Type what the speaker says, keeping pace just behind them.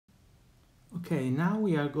Okay, now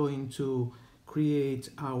we are going to create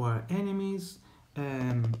our enemies.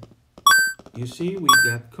 You see, we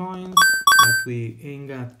got coins, but we ain't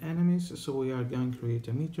got enemies, so we are going to create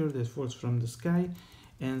a meteor that falls from the sky.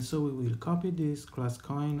 And so we will copy this class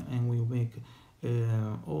coin and we make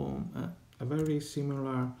a very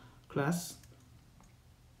similar class.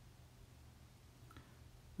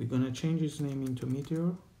 We're gonna change its name into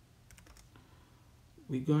Meteor.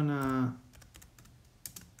 We're gonna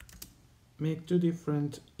make two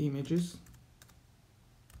different images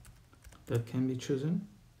that can be chosen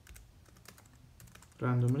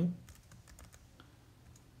randomly.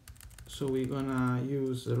 So we're gonna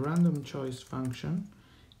use a random choice function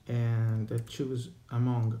and choose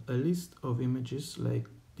among a list of images like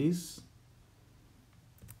this,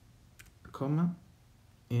 comma,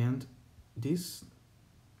 and this.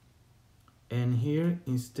 And here,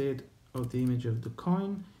 instead of the image of the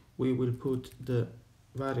coin, we will put the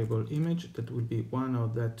variable image that will be one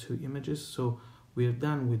of the two images. So we're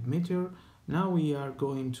done with Meteor. Now we are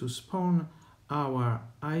going to spawn our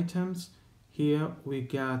items. Here we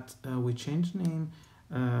got, we changed name.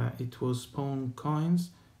 It was spawn coins.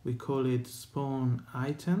 We call it spawn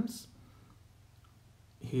items.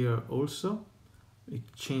 Here also, we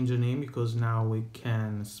change the name because now we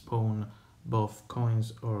can spawn both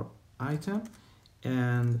coins or item,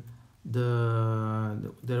 and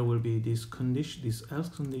there will be this condition, this else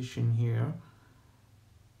condition here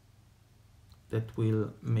that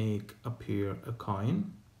will make appear a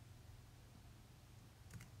coin.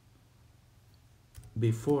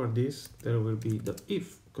 Before this, there will be the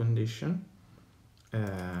if condition,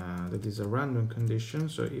 that is a random condition.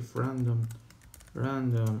 So if random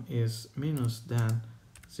is minus than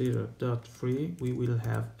 0.3, we will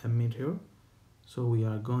have a meteor. So we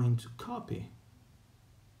are going to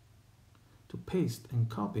paste and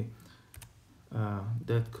copy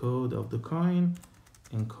that code of the coin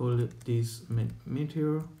and call it this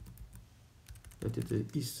meteor. That is the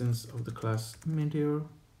instance of the class meteor.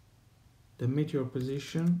 The meteor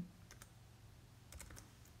position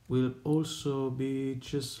will also be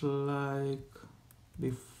just like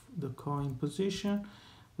the coin position,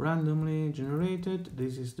 randomly generated.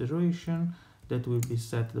 This is the duration that will be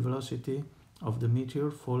set the velocity of the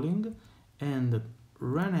meteor falling. And the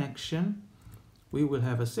run action, we will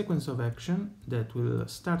have a sequence of action that will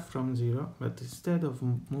start from 0, but instead of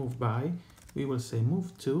move by, we will say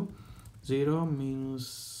move to 0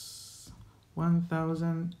 minus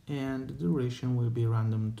 1000, and the duration will be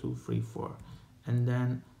random 2, 3, 4. And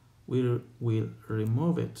then we will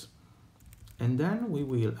remove it. And then we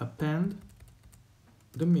will append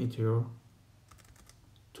the meteor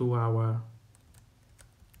to our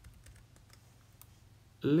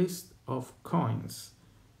list of coins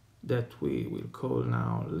that we will call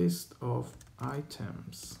now list of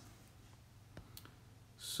items.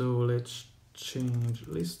 So let's change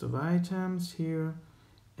list of items here,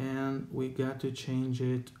 and we got to change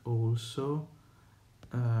it also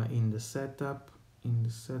in the setup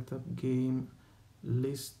game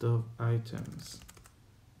list of items.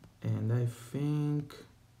 And I think,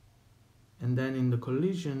 and then in the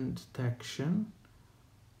collision detection,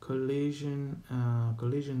 collision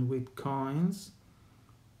with coins,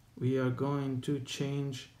 we are going to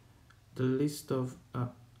change the list of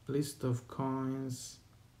coins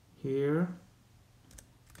here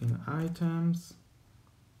in items.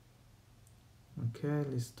 Okay,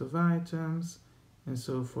 list of items, and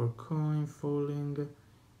so for coin falling,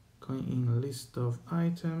 coin in list of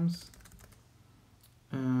items,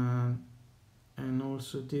 and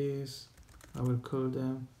also this I will call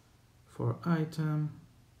them for item,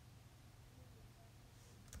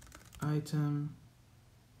 item,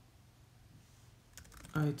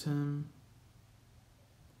 item,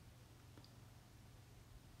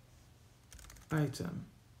 item.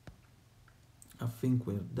 I think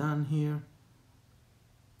we're done here.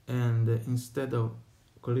 And instead of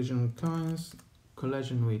collision with coins,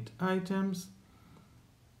 collision with items.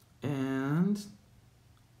 And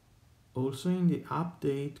also in the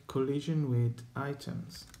update, collision with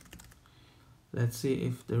items. Let's see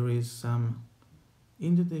if there is some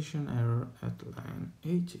indentation error at line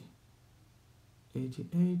 80. 80,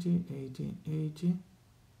 80, 80, 80.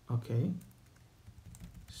 Okay.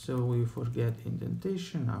 So we forget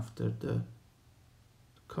indentation after the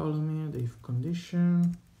column here, the if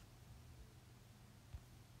condition.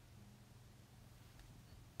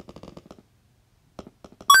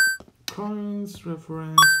 Coins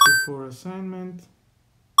reference before assignment.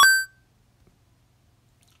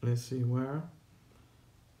 Let's see where.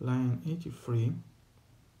 Line 83.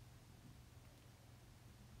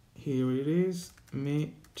 Here it is,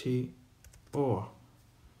 Meteor.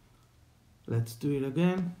 Let's do it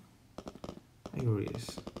again. Here it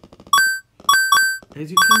is.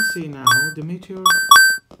 As you can see now, the meteor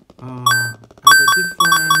have a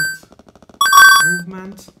different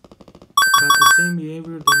movement, but the same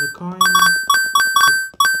behavior than the coin.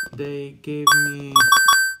 They gave me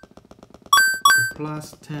a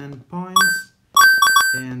plus 10 points,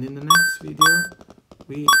 and in the next video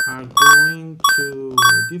we are going to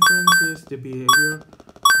differentiate the behavior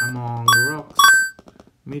among rocks,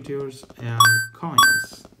 meteors and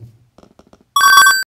coins.